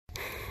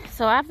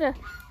So I have to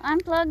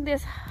unplug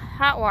this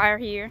hot wire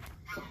here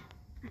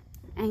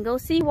and go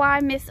see why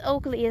Miss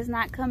Oakley is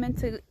not coming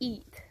to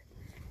eat.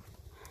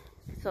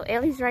 So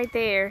Ellie's right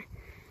there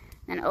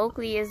and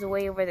Oakley is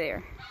way over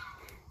there.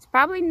 It's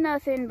probably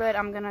nothing, but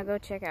I'm gonna go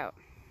check out.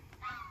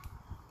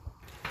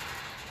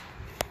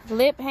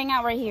 Lip, hang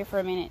out right here for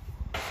a minute.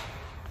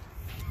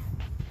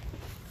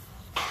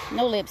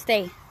 No, Lip,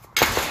 stay.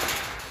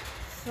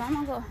 So I'm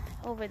gonna go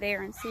over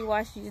there and see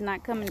why she's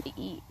not coming to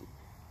eat.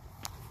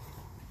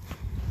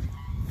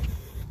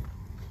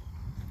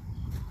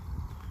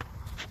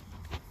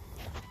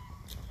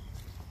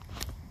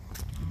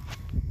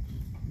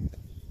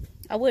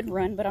 I would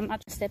run, but I'm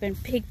not stepping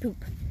pig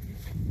poop.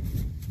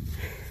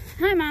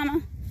 Hi,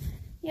 Mama.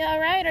 You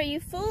alright? Are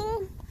you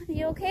full? Are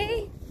you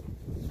okay?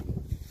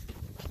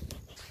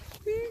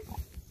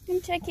 Can I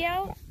check you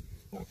out?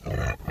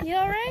 You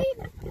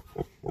alright?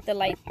 The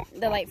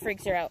light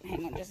freaks her out.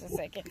 Hang on just a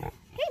second.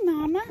 Hey,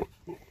 Mama.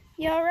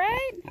 You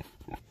alright?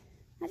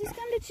 I just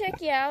come to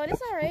check you out.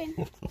 It's alright.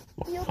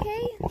 You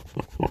okay?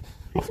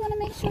 I just want to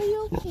make sure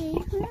you're okay,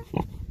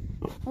 huh?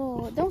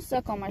 Oh, don't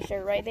suck on my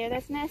shirt right there.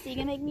 That's nasty.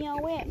 You're gonna make me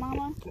all wet,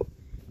 Mama.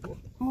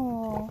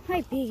 Oh,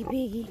 hi,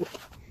 Piggy.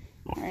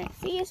 Alright,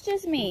 see, it's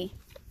just me.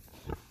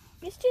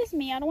 It's just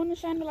me. I don't want to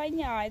shine the light in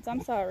your eyes.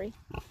 I'm sorry.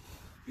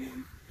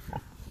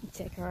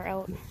 Check her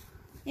out.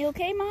 You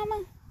okay,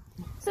 Mama?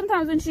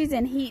 Sometimes when she's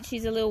in heat,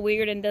 she's a little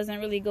weird and doesn't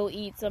really go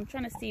eat. So I'm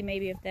trying to see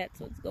maybe if that's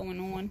what's going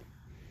on.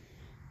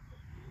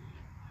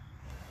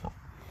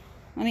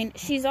 I mean,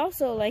 she's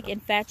also like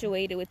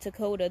infatuated with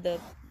Dakota,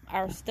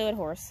 our stud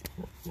horse.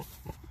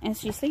 And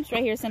she sleeps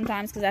right here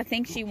sometimes because I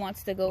think she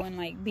wants to go and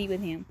like be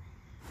with him.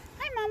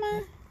 Hi,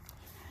 Mama.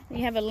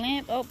 You have a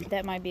limp? Oh,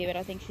 that might be it.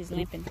 I think she's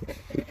limping.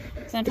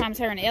 Sometimes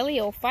her and Ellie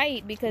will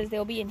fight because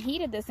they'll be in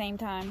heat at the same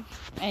time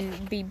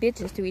and be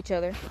bitches to each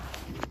other.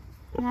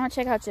 Mama,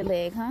 check out your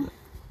leg, huh?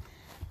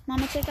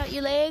 Mama, check out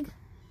your leg.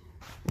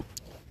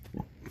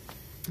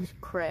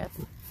 Crap.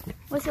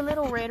 What's a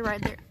little red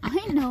right there?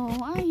 I know,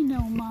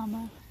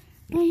 Mama.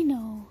 I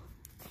know.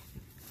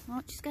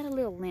 Well, she's got a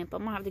little limp.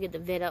 I'm gonna have to get the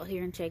vet out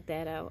here and check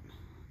that out.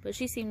 But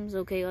she seems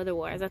okay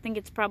otherwise. I think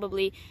it's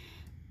probably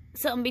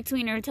something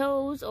between her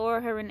toes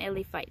or her and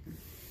Ellie fighting.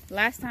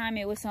 Last time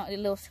it was a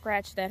little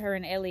scratch that her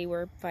and Ellie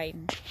were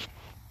fighting.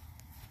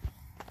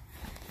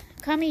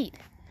 Come eat.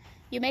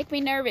 You make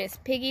me nervous.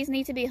 Piggies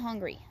need to be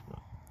hungry.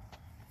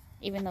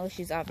 Even though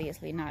she's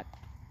obviously not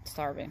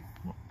starving.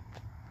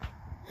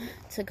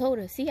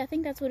 Dakota, see, I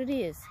think that's what it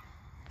is.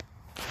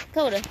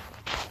 Dakota,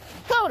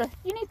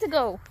 you need to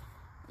go.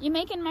 You're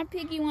making my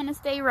piggy want to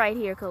stay right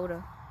here,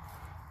 Coda.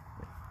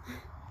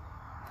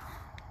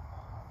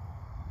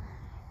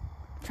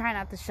 Try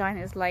not to shine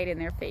this light in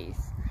their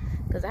face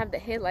because I have the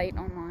headlight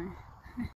on mine.